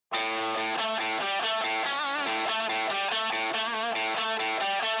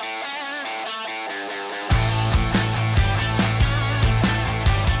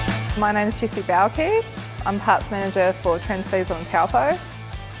My name is Jessie. I'm parts manager for TransDiesel in Taupo.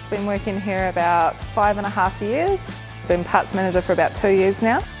 Been working here about 5.5 years. Been parts manager for about 2 years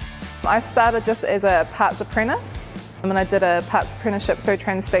now. I started just as a parts apprentice and I did a parts apprenticeship through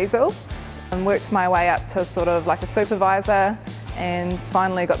TransDiesel and worked my way up to sort of like a supervisor and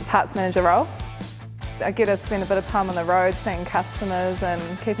finally got the parts manager role. I get to spend a bit of time on the road seeing customers and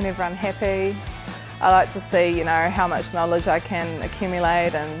keeping everyone happy. I like to see, how much knowledge I can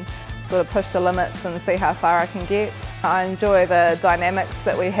accumulate and sort of push the limits and see how far I can get. I enjoy the dynamics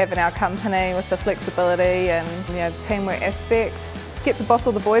that we have in our company with the flexibility and teamwork aspect. Get to boss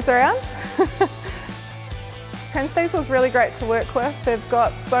all the boys around. TransDiesel is really great to work with. They've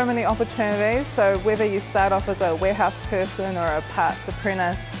got so many opportunities, so whether you start off as a warehouse person or a parts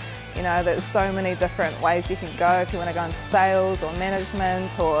apprentice, there's so many different ways you can go if you want to go into sales or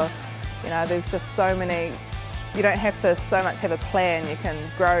management or, there's just so many. You don't have to so much have a plan, you can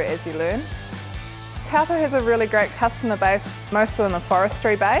grow as you learn. Taupo has a really great customer base, most of them are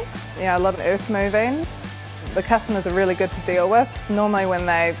forestry based, a lot of earth moving. The customers are really good to deal with. Normally when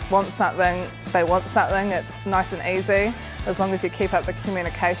they want something, it's nice and easy. As long as you keep up the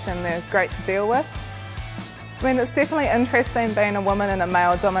communication, they're great to deal with. It's definitely interesting being a woman in a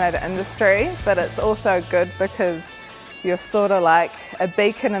male-dominated industry, but it's also good because you're sort of like a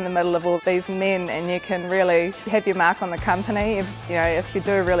beacon in the middle of all these men and you can really have your mark on the company. If you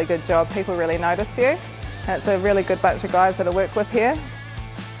do a really good job, people really notice you. And it's a really good bunch of guys that I work with here.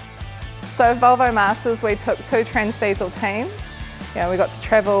 So Volvo Masters, we took 2 TransDiesel teams. We got to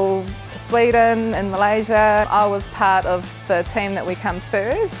travel to Sweden and Malaysia. I was part of the team that we come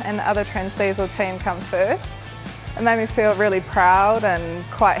third and the other TransDiesel team come first. It made me feel really proud and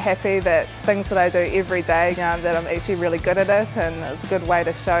quite happy that things that I do every day, that I'm actually really good at it, and it's a good way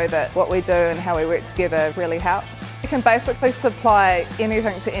to show that what we do and how we work together really helps. We can basically supply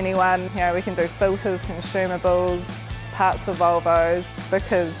anything to anyone. We can do filters, consumables, parts for Volvos,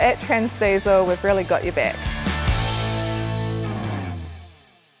 because at TransDiesel we've really got your back.